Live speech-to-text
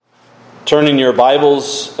Turn in your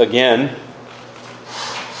Bibles again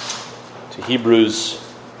to Hebrews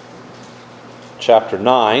chapter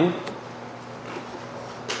 9.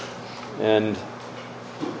 And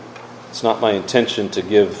it's not my intention to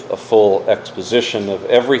give a full exposition of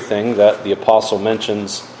everything that the apostle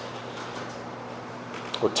mentions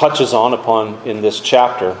or touches upon in this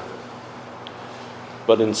chapter,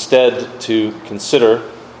 but instead to consider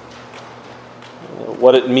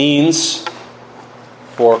what it means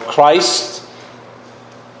for Christ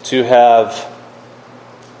to have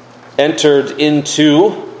entered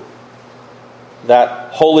into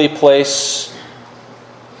that holy place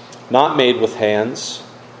not made with hands,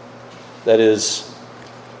 that is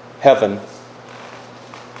heaven,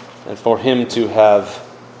 and for him to have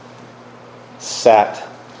sat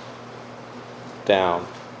down.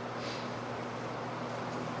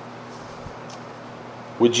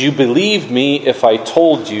 Would you believe me if I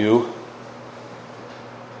told you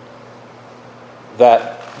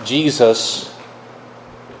that Jesus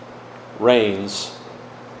reigns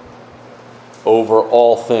over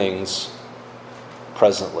all things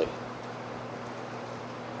presently?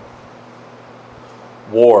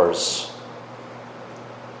 Wars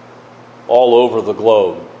all over the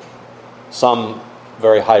globe, some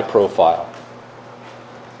very high profile.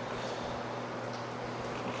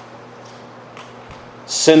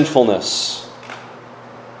 Sinfulness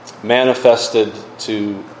manifested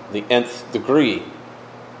to the nth degree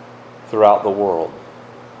throughout the world.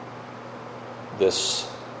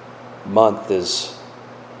 This month is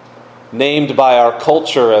named by our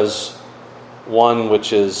culture as one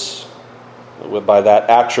which is, by that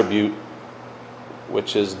attribute,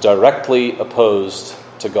 which is directly opposed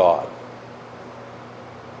to God: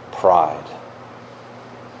 pride.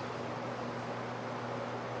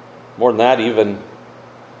 More than that, even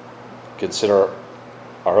consider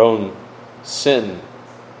our own sin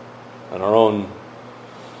and our own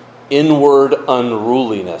inward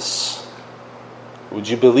unruliness. Would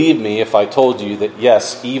you believe me if I told you that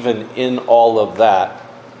yes, even in all of that,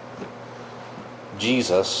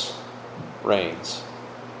 Jesus reigns?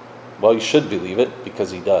 Well, you should believe it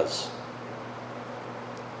because he does.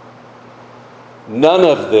 None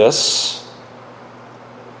of this,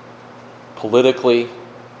 politically,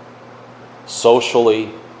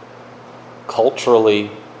 socially,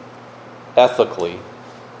 culturally, ethically,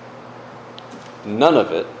 none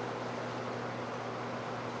of it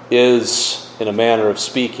is, in a manner of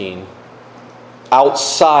speaking,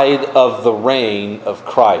 outside of the reign of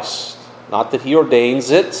Christ. Not that he ordains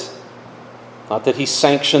it, not that he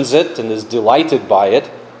sanctions it and is delighted by it,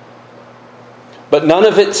 but none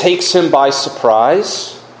of it takes him by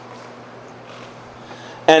surprise,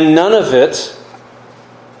 and none of it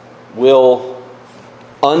will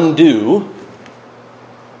undo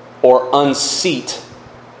or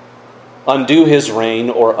undo his reign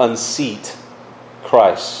or unseat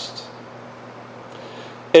Christ.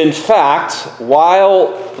 In fact,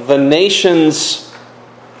 while the nations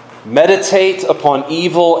meditate upon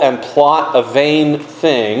evil and plot a vain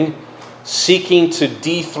thing, seeking to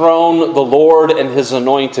dethrone the Lord and his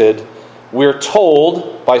anointed, we're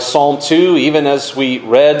told by Psalm 2, even as we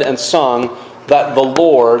read and sung, that the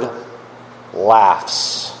Lord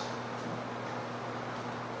laughs.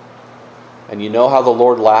 And you know how the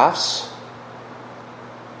Lord laughs?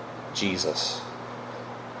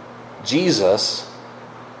 Jesus,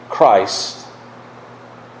 Christ,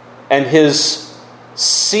 and his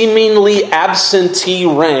seemingly absentee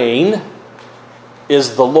reign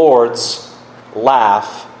is the Lord's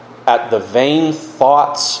laugh at the vain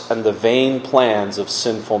thoughts and the vain plans of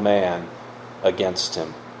sinful man against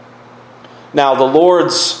him. Now, the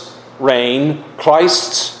Lord's reign,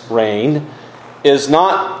 Christ's reign, is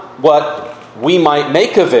not what we might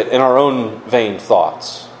make of it in our own vain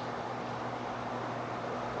thoughts.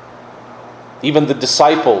 Even the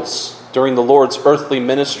disciples during the Lord's earthly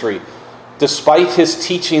ministry, despite his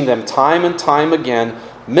teaching them time and time again,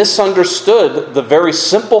 misunderstood the very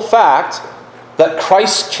simple fact that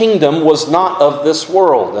Christ's kingdom was not of this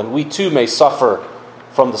world, and we too may suffer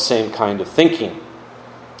from the same kind of thinking.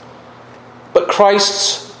 But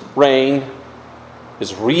Christ's reign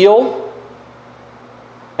is real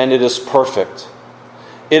and it is perfect.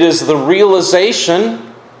 It is the realization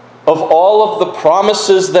of all of the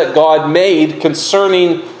promises that God made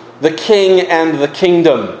concerning the king and the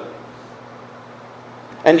kingdom.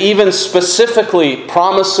 And even specifically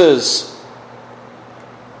promises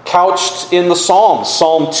couched in the Psalms.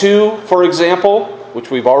 Psalm 2, for example,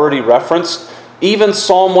 which we've already referenced. Even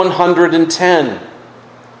Psalm 110.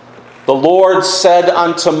 The Lord said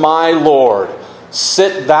unto my Lord,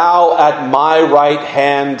 sit thou at my right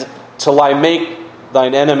hand till I make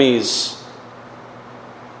thine enemies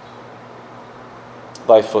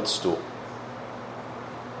thy footstool.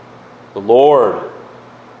 The Lord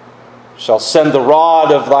shall send the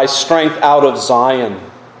rod of thy strength out of Zion.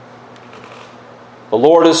 The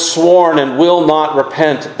Lord has sworn and will not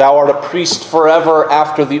repent. Thou art a priest forever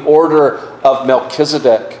after the order of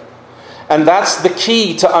Melchizedek. And that's the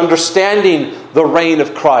key to understanding the reign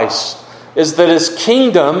of Christ, is that his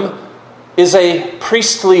kingdom is a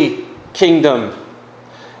priestly kingdom.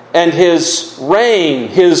 And his reign,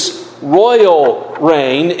 his royal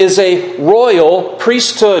reign, is a royal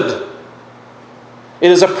priesthood. It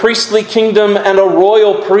is a priestly kingdom and a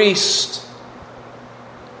royal priest.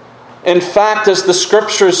 In fact, as the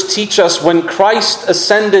Scriptures teach us, when Christ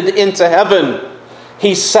ascended into heaven,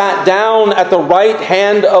 he sat down at the right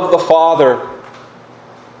hand of the Father.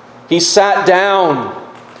 He sat down,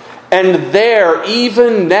 and there,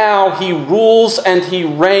 even now, he rules and he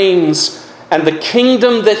reigns. And the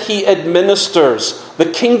kingdom that he administers,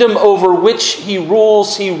 the kingdom over which he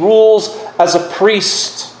rules as a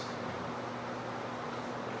priest.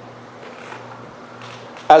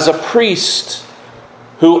 As a priest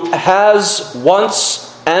who has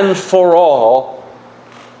once and for all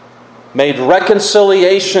made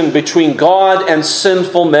reconciliation between God and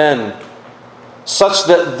sinful men, such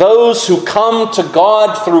that those who come to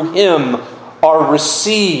God through him are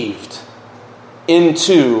received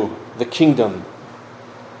into the kingdom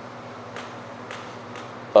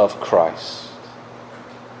of Christ.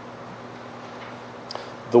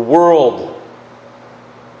 The world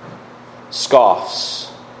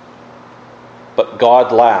scoffs, but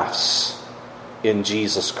God laughs in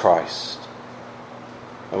Jesus Christ.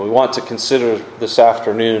 And we want to consider this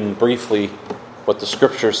afternoon briefly what the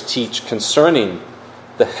Scriptures teach concerning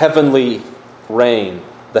the heavenly reign,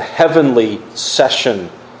 the heavenly session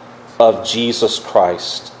of Jesus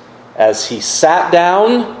Christ, as he sat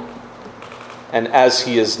down and as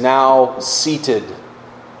he is now seated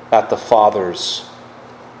at the Father's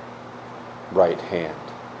right hand.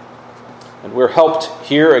 And we're helped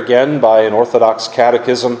here again by an Orthodox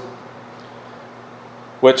Catechism,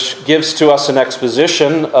 which gives to us an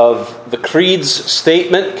exposition of the Creed's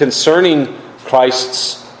statement concerning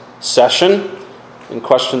Christ's session in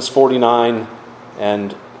questions 49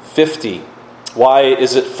 and 50. Why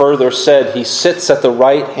is it further said, he sits at the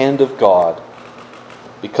right hand of God?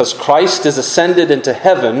 Because Christ is ascended into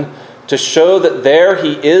heaven to show that there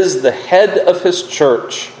he is the head of his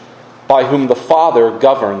church, by whom the Father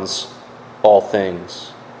governs all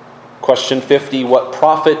things. Question 50, what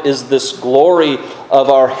profit is this glory of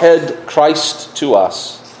our head Christ to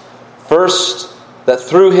us? First, that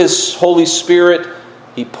through his Holy Spirit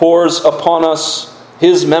he pours upon us,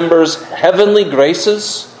 his members, heavenly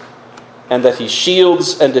graces, and that he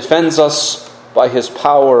shields and defends us by his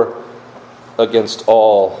power against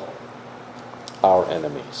all our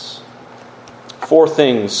enemies. 4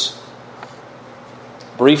 things,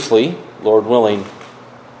 briefly, Lord willing,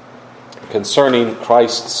 concerning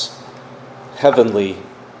Christ's heavenly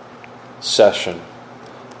session.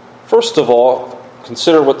 First of all,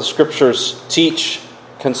 consider what the Scriptures teach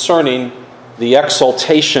concerning the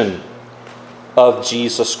exaltation of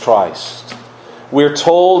Jesus Christ. We're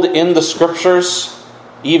told in the Scriptures,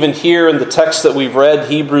 even here in the text that we've read,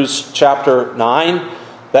 Hebrews chapter 9,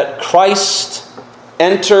 that Christ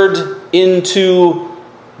entered into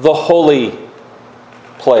the holy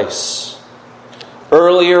place.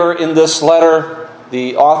 Earlier in this letter,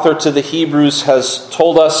 the author to the Hebrews has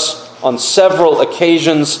told us on several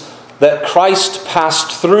occasions that Christ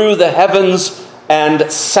passed through the heavens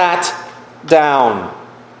and sat down.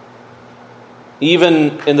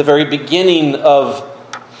 Even in the very beginning of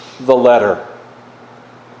the letter,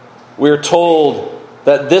 we're told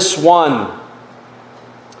that this one,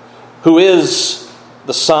 who is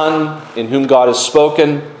the Son in whom God has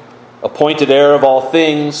spoken, appointed heir of all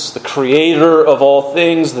things, the creator of all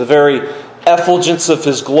things, the very effulgence of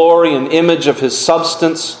his glory and image of his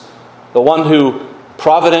substance, the one who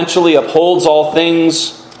providentially upholds all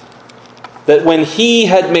things, that when he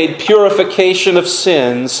had made purification of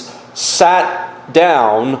sins, sat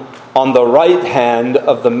down on the right hand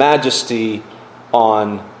of the Majesty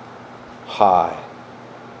on high.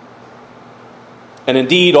 And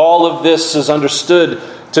indeed, all of this is understood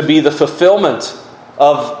to be the fulfillment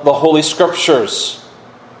of the Holy Scriptures.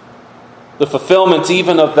 The fulfillment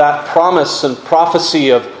even of that promise and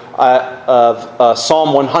prophecy of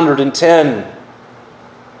Psalm 110.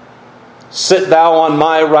 Sit thou on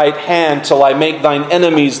my right hand till I make thine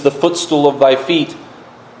enemies the footstool of thy feet.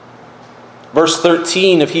 Verse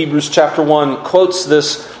 13 of Hebrews chapter 1 quotes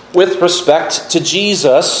this with respect to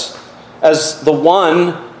Jesus as the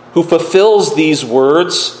one who fulfills these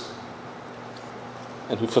words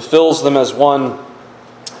and who fulfills them as one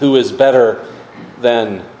who is better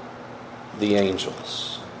than the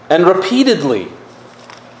angels. And repeatedly,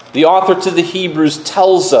 the author to the Hebrews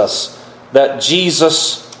tells us that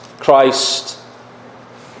Jesus Christ,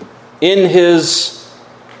 in his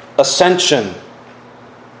ascension,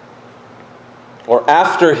 or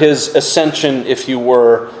after his ascension, if you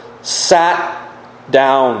were, sat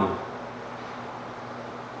down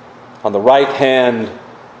on the right hand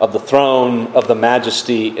of the throne of the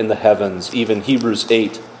majesty in the heavens, even Hebrews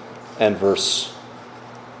 8 and verse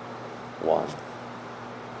 1.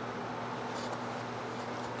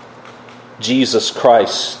 Jesus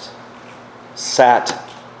Christ sat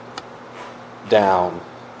down.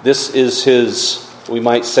 This is his, we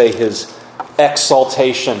might say, his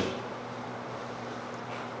exaltation.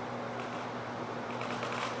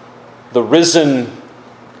 The risen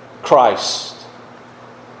Christ,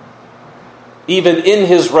 even in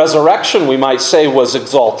his resurrection, we might say, was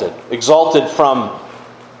exalted. Exalted from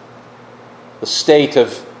the state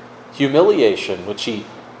of humiliation which he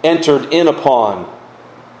entered in upon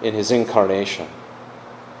in his incarnation.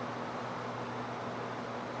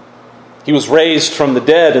 He was raised from the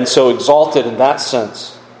dead and so exalted in that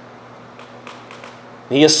sense.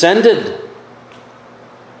 He ascended.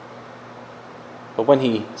 But when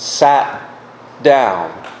he sat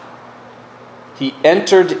down, he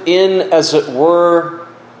entered in, as it were,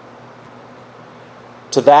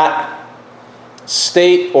 to that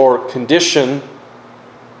state or condition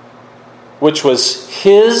which was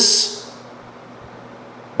his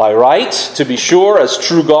by right, to be sure, as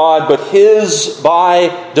true God, but his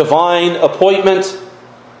by divine appointment,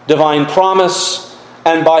 divine promise,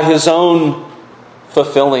 and by his own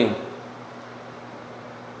fulfilling.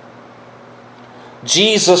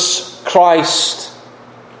 Jesus Christ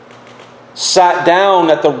sat down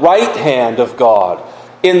at the right hand of God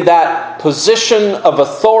in that position of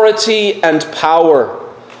authority and power,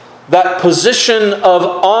 that position of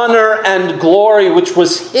honor and glory which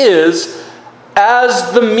was his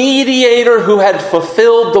as the mediator who had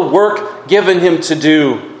fulfilled the work given him to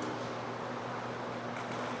do.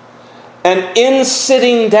 And in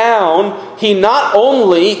sitting down, he not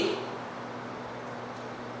only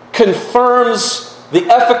confirms the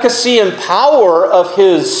efficacy and power of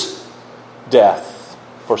his death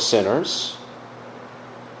for sinners,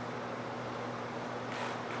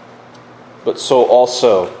 but so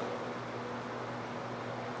also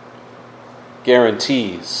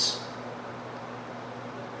guarantees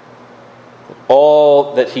that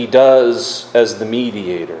all that he does as the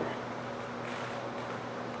mediator,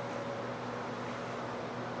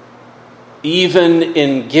 even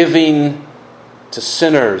in giving to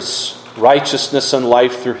sinners righteousness and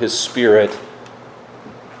life through his Spirit,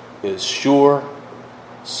 is sure,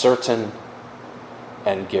 certain,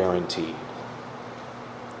 and guaranteed.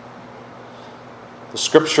 The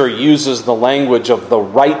Scripture uses the language of the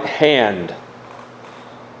right hand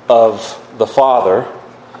of the Father,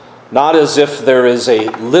 not as if there is a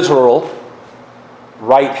literal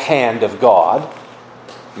right hand of God,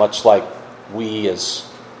 much like we as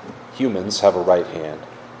humans have a right hand,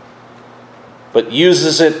 but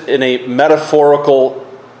uses it in a metaphorical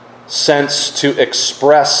sense to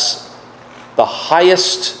express the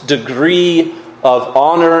highest degree of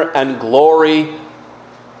honor and glory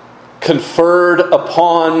conferred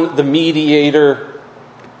upon the mediator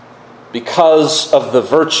because of the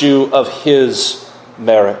virtue of his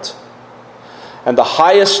merit. And the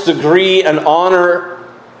highest degree of honor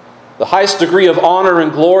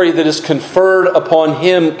and glory that is conferred upon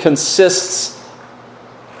him consists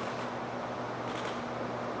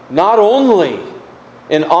not only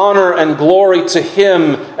in honor and glory to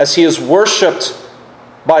him as he is worshipped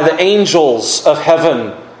by the angels of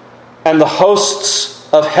heaven and the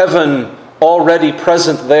hosts of heaven already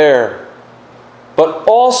present there, but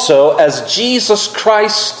also as Jesus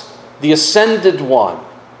Christ, the ascended one,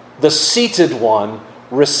 the seated one,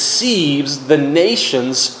 receives the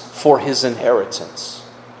nations for his inheritance.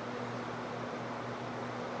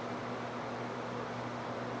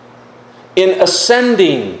 In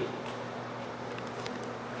ascending,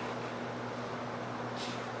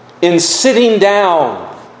 in sitting down,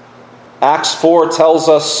 Acts 4 tells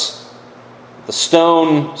us the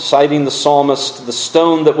stone, citing the psalmist, the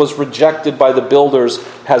stone that was rejected by the builders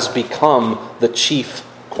has become the chief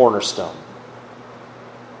cornerstone.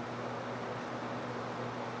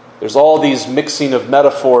 There's all these mixing of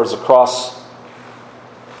metaphors across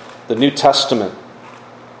the New Testament,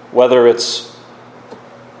 whether it's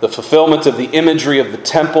the fulfillment of the imagery of the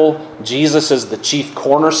temple, Jesus as the chief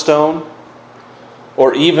cornerstone,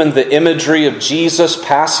 or even the imagery of Jesus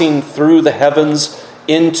passing through the heavens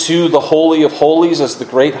into the Holy of Holies as the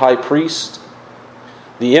great high priest.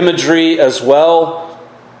 The imagery as well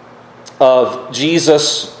of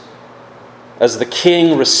Jesus as the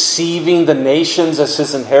king receiving the nations as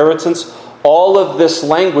his inheritance, all of this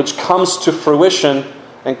language comes to fruition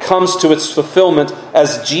and comes to its fulfillment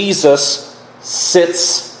as Jesus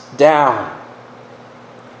sits down.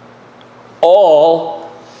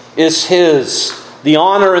 All is his. The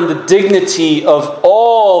honor and the dignity of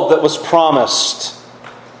all that was promised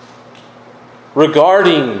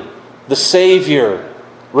regarding the Savior,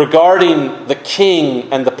 regarding the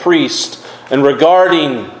king and the priest, and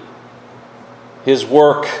regarding his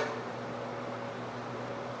work,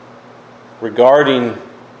 regarding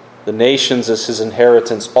the nations as his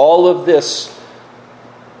inheritance. All of this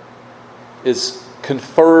is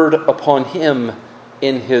conferred upon him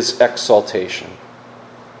in his exaltation.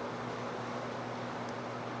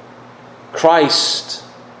 Christ,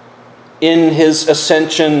 in his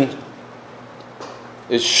ascension,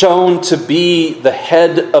 is shown to be the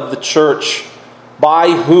head of the church, by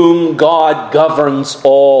whom God governs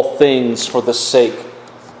all things for the sake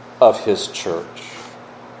of his church.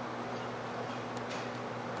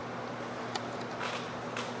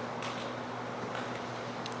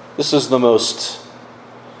 This is the most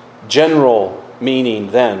general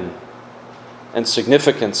meaning then and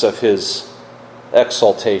significance of his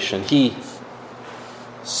exaltation. He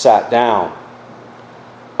sat down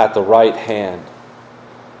at the right hand.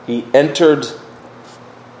 He entered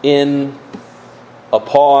in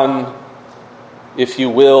upon, if you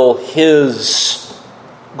will, his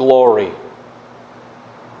glory.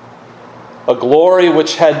 A glory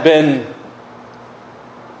which had been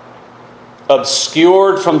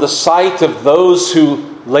obscured from the sight of those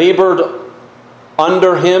who labored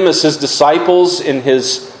under him as his disciples in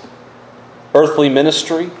his earthly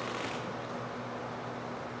ministry.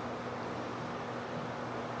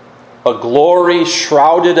 A glory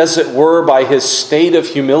shrouded, as it were, by his state of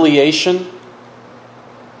humiliation,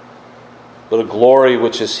 but a glory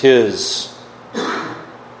which is his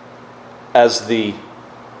as the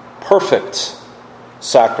perfect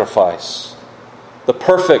sacrifice, the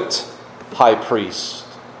perfect high priest,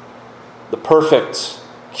 the perfect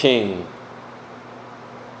king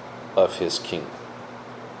of his kingdom.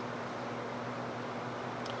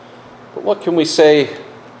 But what can we say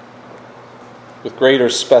with greater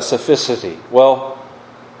specificity? Well,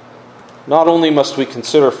 not only must we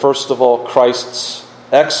consider, first of all, Christ's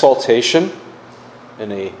exaltation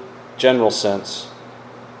in a general sense,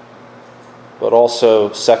 but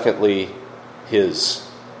also, secondly, his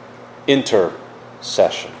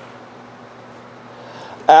intercession.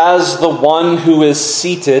 As the one who is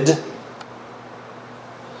seated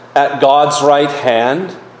at God's right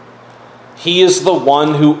hand, he is the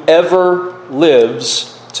one who ever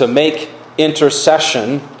lives to make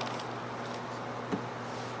intercession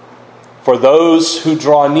for those who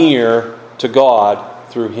draw near to God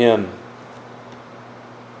through him.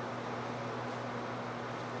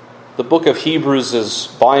 The book of Hebrews is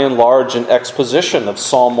by and large an exposition of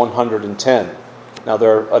Psalm 110. Now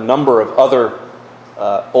there are a number of other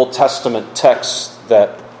Old Testament texts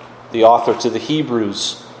that the author to the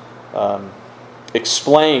Hebrews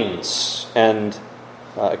explains and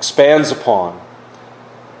expands upon.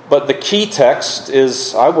 But the key text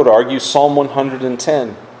is, I would argue, Psalm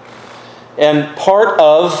 110. And part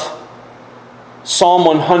of Psalm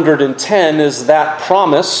 110 is that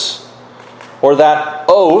promise, or that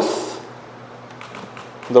oath,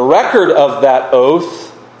 the record of that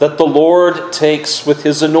oath that the Lord takes with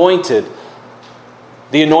his anointed,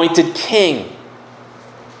 the anointed king.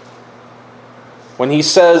 When he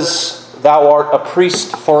says, "Thou art a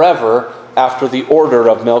priest forever after the order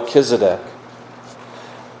of Melchizedek."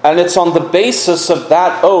 And it's on the basis of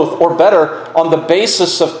that oath, or better, on the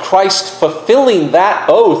basis of Christ fulfilling that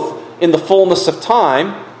oath in the fullness of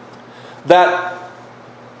time, that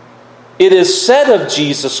it is said of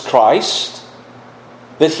Jesus Christ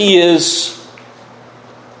that he is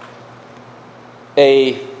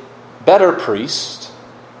a better priest,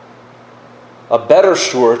 a better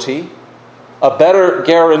surety, a better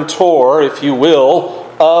guarantor, if you will,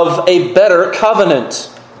 of a better covenant.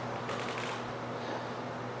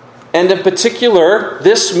 And in particular,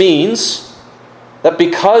 this means that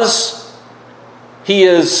because he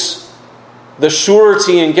is the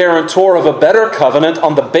surety and guarantor of a better covenant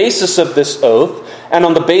on the basis of this oath, and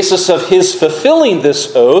on the basis of his fulfilling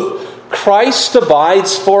this oath, Christ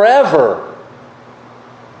abides forever,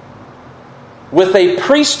 with a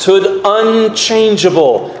priesthood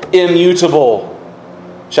unchangeable, immutable.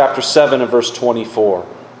 Chapter 7 and verse 24.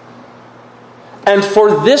 And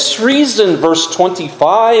for this reason, verse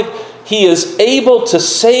 25, he is able to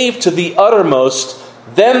save to the uttermost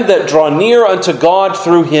them that draw near unto God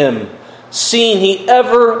through him, seeing he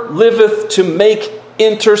ever liveth to make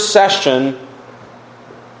intercession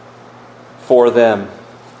for them.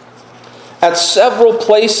 At several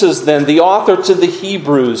places, then, the author to the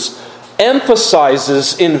Hebrews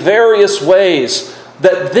emphasizes in various ways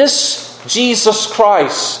that this Jesus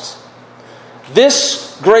Christ,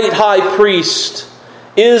 this great high priest,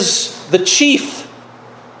 is the chief,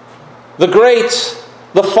 the great,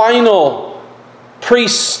 the final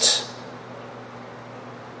priest.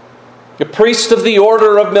 The priest of the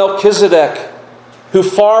order of Melchizedek, who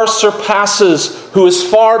far surpasses, who is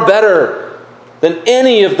far better than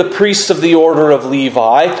any of the priests of the order of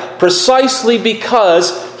Levi, precisely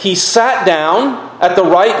because he sat down at the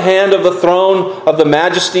right hand of the throne of the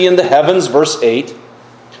majesty in the heavens, verse 8,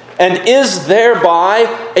 and is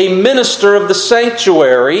thereby a minister of the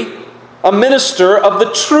sanctuary, a minister of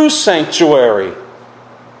the true sanctuary,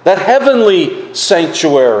 that heavenly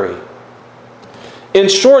sanctuary. In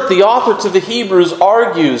short, the author to the Hebrews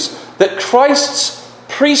argues that Christ's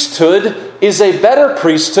priesthood is a better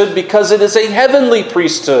priesthood because it is a heavenly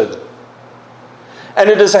priesthood. And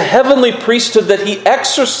it is a heavenly priesthood that he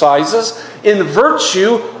exercises in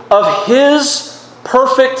virtue of his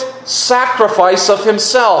perfect sacrifice of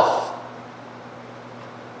himself.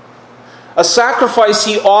 A sacrifice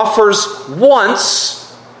he offers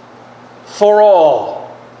once for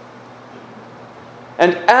all.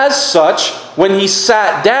 And as such, when he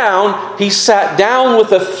sat down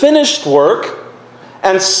with a finished work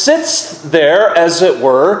and sits there, as it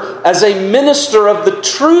were, as a minister of the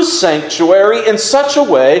true sanctuary in such a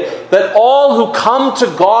way that all who come to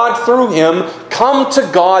God through him come to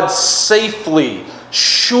God safely,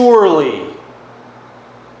 surely.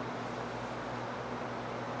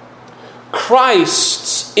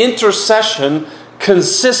 Christ's intercession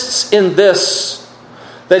consists in this,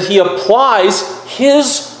 that he applies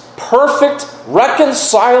his perfect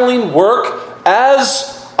reconciling work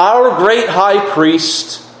as our great high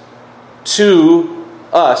priest to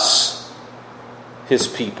us, his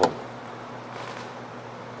people.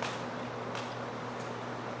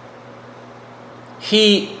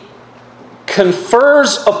 He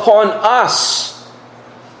confers upon us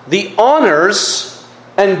the honors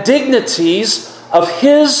and dignities of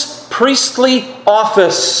his priestly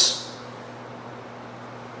office.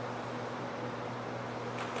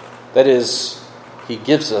 That is, he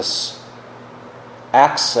gives us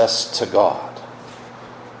access to God.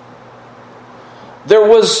 There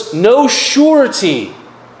was no surety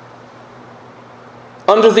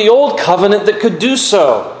under the old covenant that could do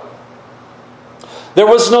so. There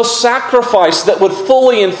was no sacrifice that would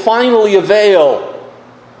fully and finally avail.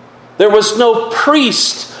 There was no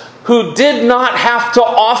priest who did not have to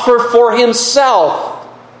offer for himself.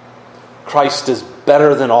 Christ is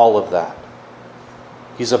better than all of that.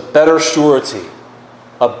 He's a better surety,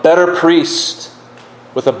 a better priest,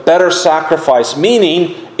 with a better sacrifice,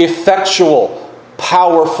 meaning effectual,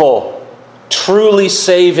 powerful, truly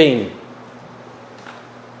saving.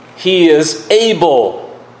 He is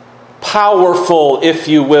able, powerful, if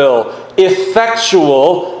you will,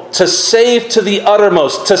 effectual to save to the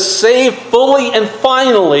uttermost, to save fully and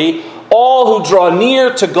finally all who draw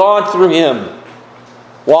near to God through him.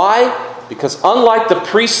 Why? Because unlike the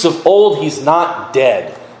priests of old, he's not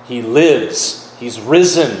dead. He lives. He's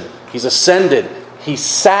risen. He's ascended. He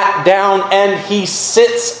sat down and he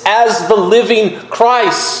sits as the living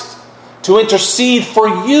Christ to intercede for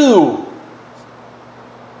you.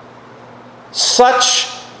 Such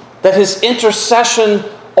that his intercession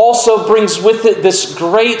also brings with it this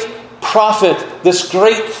great profit, this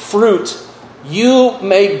great fruit. You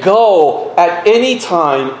may go at any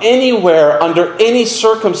time, anywhere, under any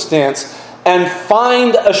circumstance, and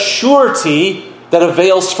find a surety that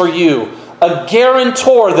avails for you. A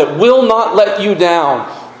guarantor that will not let you down.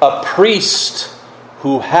 A priest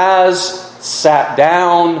who has sat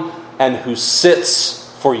down and who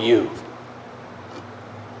sits for you.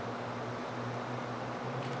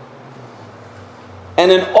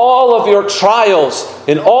 And in all of your trials,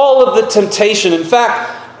 in all of the temptation, in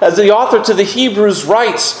fact, as the author to the Hebrews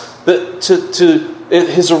writes to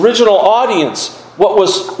his original audience,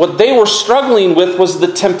 what they were struggling with was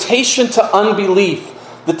the temptation to unbelief.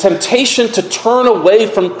 The temptation to turn away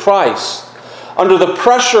from Christ under the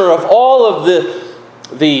pressure of all of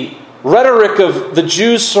the rhetoric of the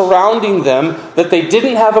Jews surrounding them, that they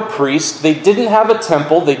didn't have a priest, they didn't have a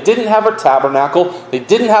temple, they didn't have a tabernacle, they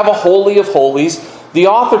didn't have a holy of holies. The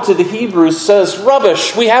author to the Hebrews says,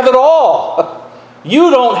 rubbish, we have it all.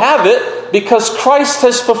 You don't have it because Christ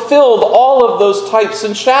has fulfilled all of those types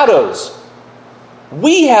and shadows.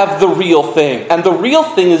 We have the real thing, and the real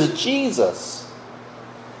thing is Jesus.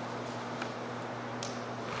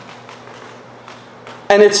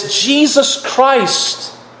 And it's Jesus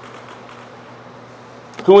Christ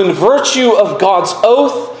who, in virtue of God's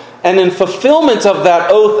oath and in fulfillment of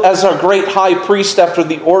that oath as our great high priest after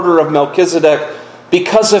the order of Melchizedek,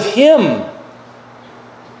 because of him,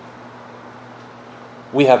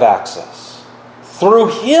 we have access.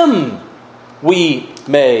 Through him, we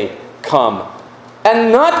may come.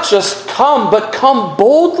 And not just come, but come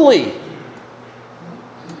boldly.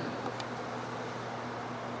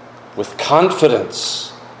 With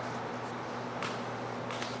confidence.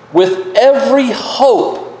 With every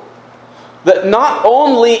hope that not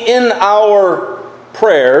only in our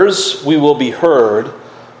prayers we will be heard,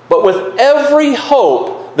 but with every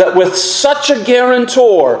hope that with such a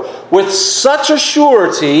guarantor, with such a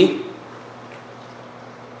surety,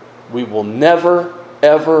 we will never,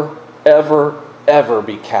 ever, ever, ever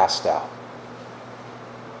be cast out.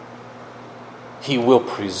 He will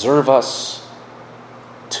preserve us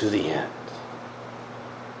to the end.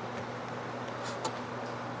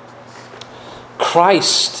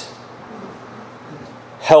 Christ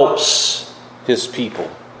helps his people.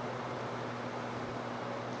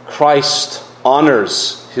 Christ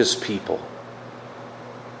honors his people.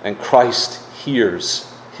 And Christ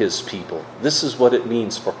hears his people. This is what it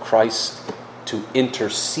means for Christ to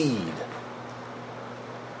intercede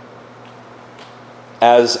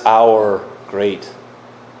as our great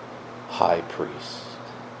high priest.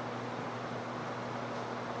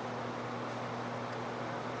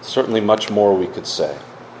 Certainly much more we could say.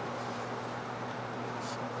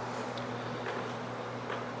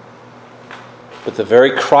 But the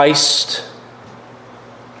very Christ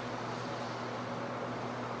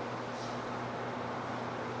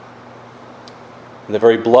and the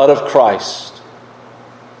very blood of Christ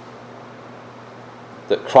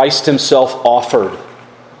that Christ himself offered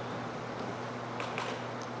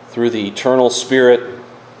through the eternal Spirit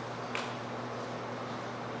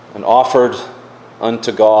and offered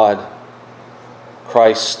unto God,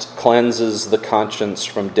 Christ cleanses the conscience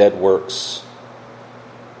from dead works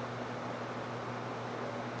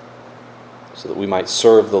so that we might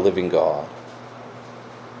serve the living God.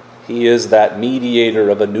 He is that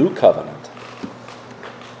mediator of a new covenant.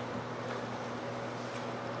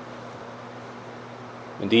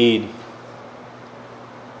 Indeed,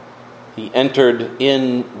 he entered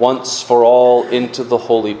in once for all into the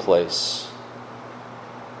holy place,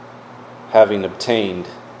 having obtained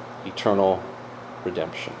eternal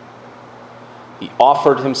redemption. He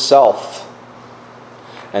offered himself,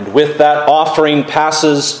 and with that offering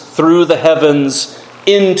passes through the heavens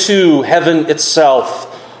into heaven itself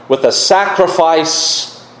with a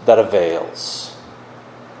sacrifice that avails,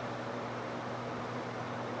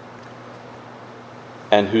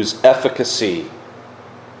 and whose efficacy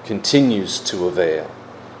continues to avail.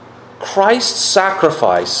 Christ's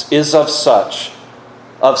sacrifice is of such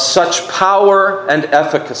power and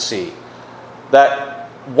efficacy that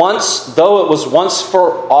though it was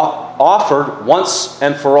offered once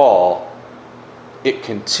and for all, it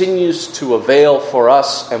continues to avail for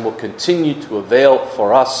us and will continue to avail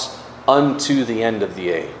for us unto the end of the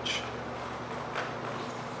age.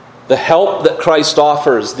 The help that Christ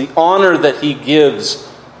offers, the honor that he gives,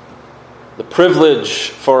 the privilege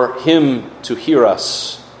for him to hear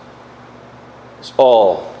us, is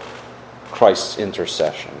all Christ's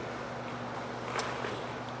intercession.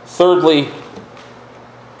 Thirdly,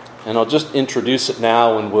 and I'll just introduce it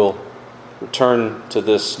now and we'll return to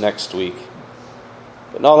this next week.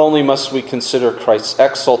 But not only must we consider Christ's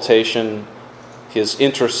exaltation, his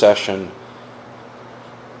intercession,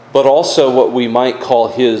 but also what we might call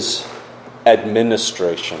his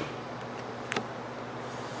administration.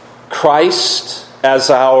 Christ, as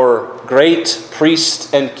our great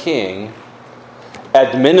priest and king,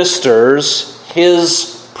 administers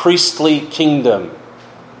his priestly kingdom.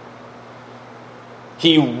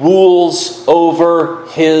 He rules over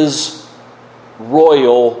his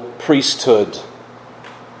royal priesthood.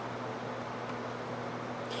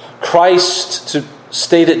 Christ, to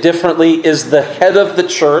state it differently, is the head of the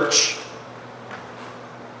church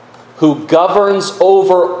who governs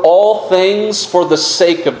over all things for the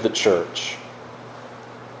sake of the church.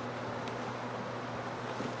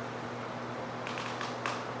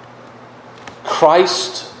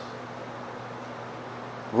 Christ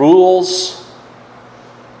rules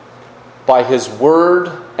by his word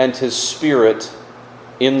and his spirit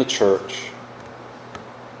in the church.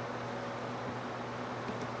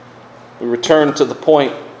 We return to the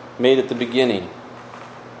point made at the beginning.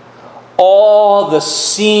 All the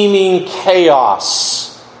seeming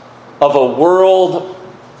chaos of a world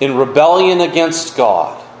in rebellion against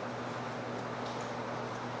God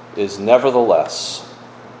is nevertheless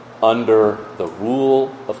under the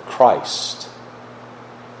rule of Christ.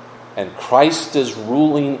 And Christ is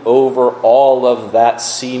ruling over all of that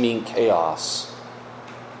seeming chaos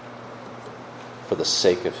for the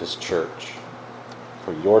sake of his church,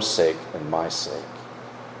 for your sake and my sake.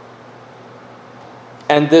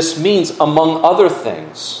 And this means, among other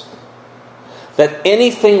things, that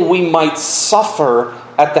anything we might suffer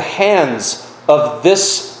at the hands of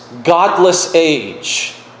this godless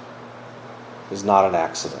age is not an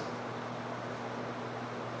accident.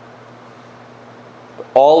 But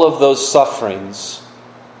all of those sufferings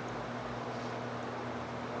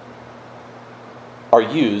are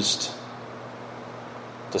used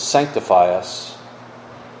to sanctify us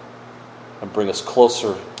and bring us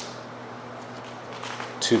closer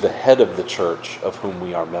to the head of the church, of whom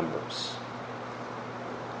we are members.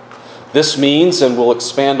 This means, and we'll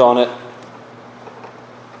expand on it,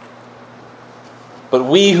 but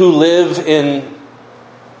we who live in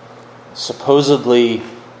supposedly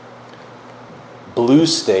blue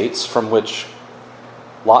states from which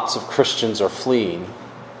lots of Christians are fleeing,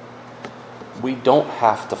 we don't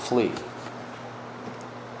have to flee.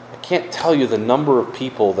 I can't tell you the number of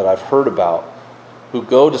people that I've heard about who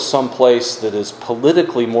go to some place that is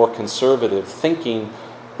politically more conservative, thinking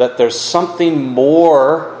that there's something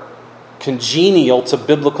more congenial to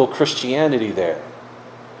biblical Christianity there.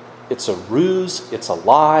 It's a ruse, it's a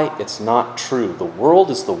lie, it's not true. The world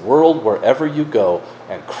is the world wherever you go,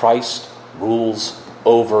 and Christ rules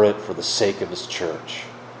over it for the sake of his church.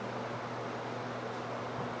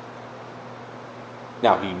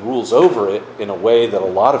 Now, he rules over it in a way that a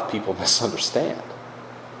lot of people misunderstand.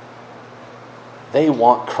 They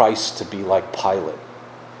want Christ to be like Pilate.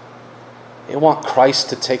 They want Christ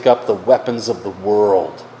to take up the weapons of the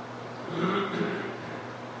world.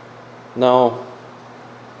 No,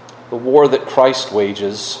 the war that Christ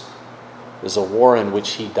wages is a war in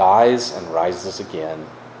which he dies and rises again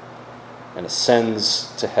and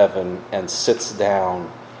ascends to heaven and sits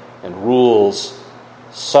down and rules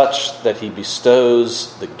such that he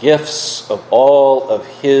bestows the gifts of all of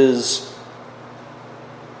his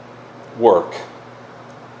work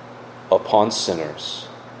upon sinners.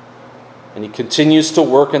 And he continues to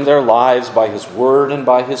work in their lives by his word and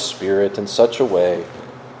by his Spirit in such a way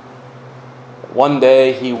that one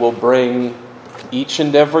day he will bring each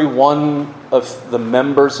and every one of the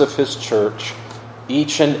members of his church,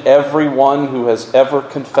 each and every one who has ever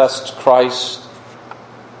confessed Christ,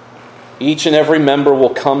 each and every member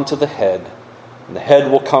will come to the head, and the head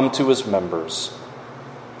will come to his members,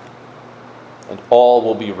 and all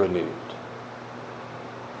will be renewed.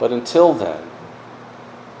 But until then,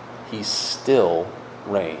 he still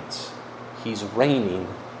reigns. He's reigning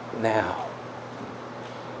now.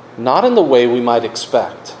 Not in the way we might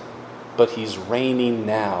expect, but he's reigning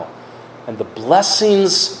now. And the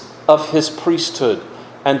blessings of his priesthood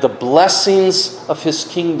and the blessings of his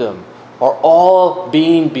kingdom are all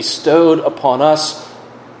being bestowed upon us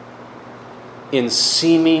in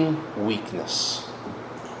seeming weakness.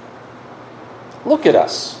 Look at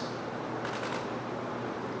us.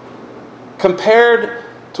 Compared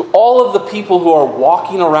to all of the people who are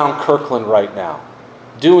walking around Kirkland right now,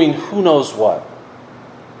 doing who knows what,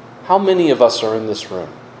 how many of us are in this room?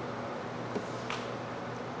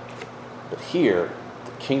 But here,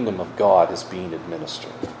 the kingdom of God is being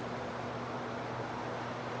administered.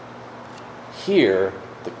 Here,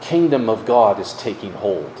 the kingdom of God is taking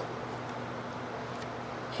hold.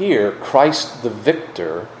 Here, Christ the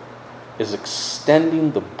victor is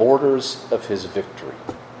extending the borders of his victory,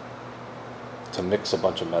 to mix a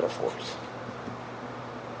bunch of metaphors.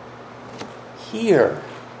 Here,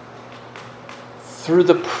 through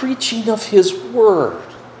the preaching of his word,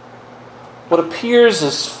 what appears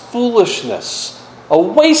as foolishness, a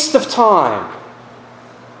waste of time,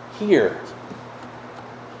 here,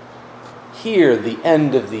 the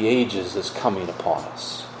end of the ages is coming upon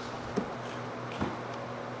us.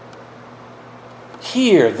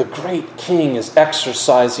 Here, the great king is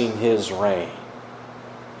exercising his reign.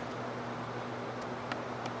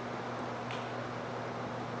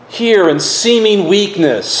 Here, in seeming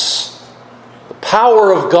weakness, the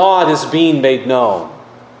power of God is being made known.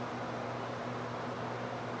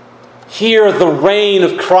 Here, the reign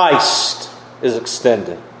of Christ is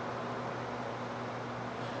extended.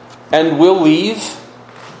 And we'll leave,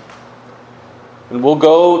 and we'll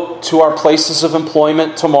go to our places of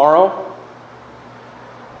employment tomorrow,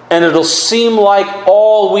 and it'll seem like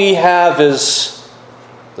all we have is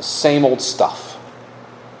the same old stuff.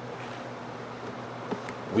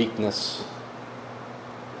 Weakness,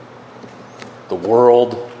 the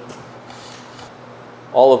world,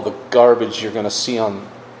 all of the garbage you're going to see on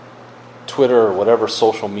Twitter Twitter or whatever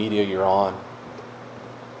social media you're on.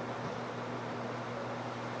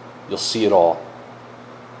 You'll see it all.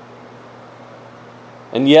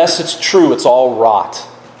 And yes, it's true, it's all rot.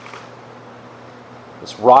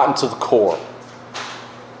 It's rotten to the core.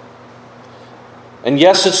 And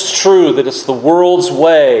yes, it's true that it's the world's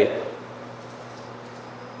way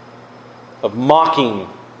of mocking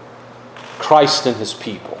Christ and His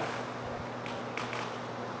people.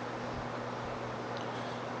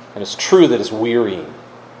 And it's true that it's wearying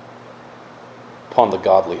upon the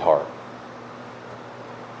godly heart.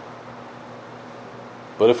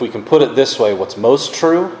 But if we can put it this way, what's most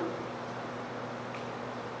true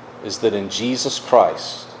is that in Jesus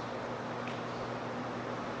Christ,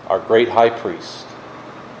 our great high priest,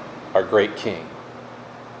 our great king,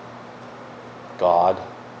 God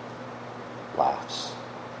laughs.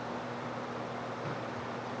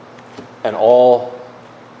 And all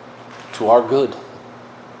to our good.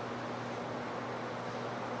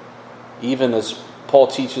 Even as Paul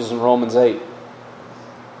teaches in Romans 8.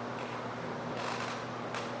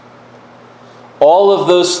 All of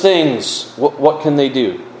those things, what can they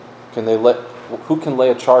do? Who can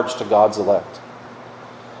lay a charge to God's elect?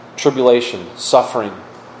 Tribulation, suffering,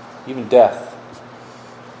 even death.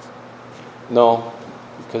 No,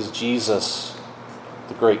 because Jesus,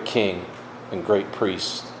 the great King and great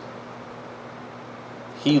priest,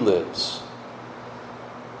 He lives.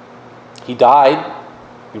 He died.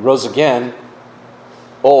 He rose again.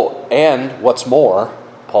 Oh, and what's more,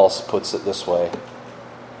 Paul puts it this way,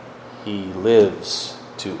 He lives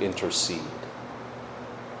to intercede.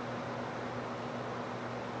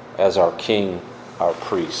 As our King, our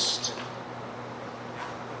priest,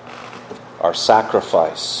 our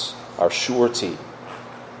sacrifice, our surety,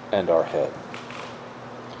 and our head.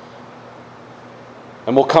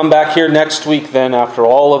 And we'll come back here next week then, after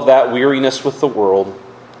all of that weariness with the world,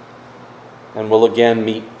 and we'll again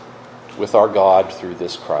meet with our God through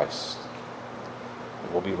this Christ.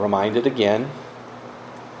 And we'll be reminded again,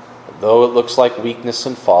 that though it looks like weakness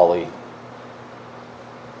and folly,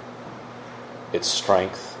 it's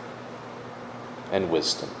strength and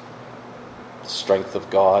wisdom. The strength of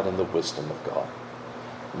God and the wisdom of God.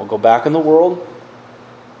 And we'll go back in the world,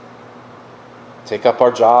 take up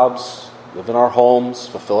our jobs, live in our homes,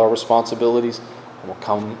 fulfill our responsibilities, and we'll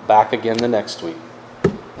come back again the next week.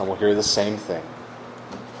 And we'll hear the same thing.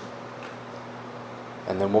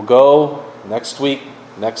 And then we'll go next week,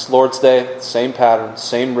 next Lord's Day, same pattern,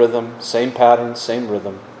 same rhythm, same pattern, same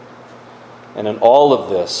rhythm. And in all of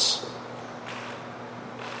this,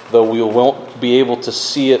 though we won't be able to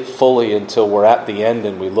see it fully until we're at the end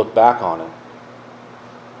and we look back on it,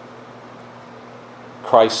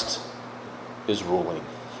 Christ is ruling.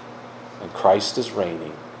 And Christ is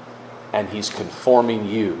reigning. And He's conforming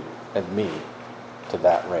you and me to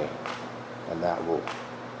that reign and that rule.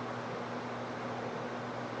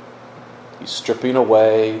 He's stripping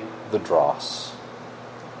away the dross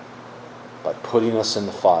by putting us in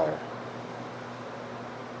the fire.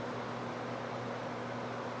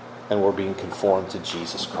 And we're being conformed to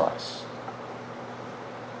Jesus Christ.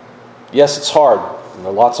 Yes, it's hard, and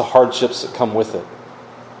there are lots of hardships that come with it.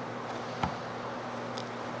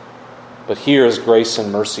 But here is grace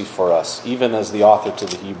and mercy for us, even as the author to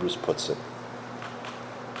the Hebrews puts it.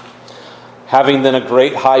 Having then a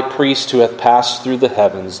great high priest who hath passed through the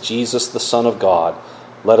heavens, Jesus the Son of God,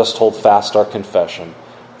 let us hold fast our confession.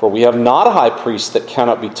 For we have not a high priest that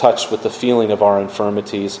cannot be touched with the feeling of our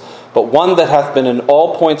infirmities, but one that hath been in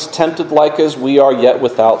all points tempted like as we are, yet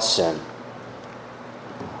without sin.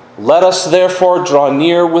 Let us therefore draw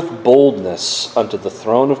near with boldness unto the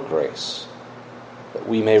throne of grace, that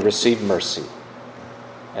we may receive mercy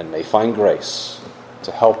and may find grace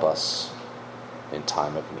to help us in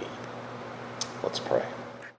time of need. Let's pray.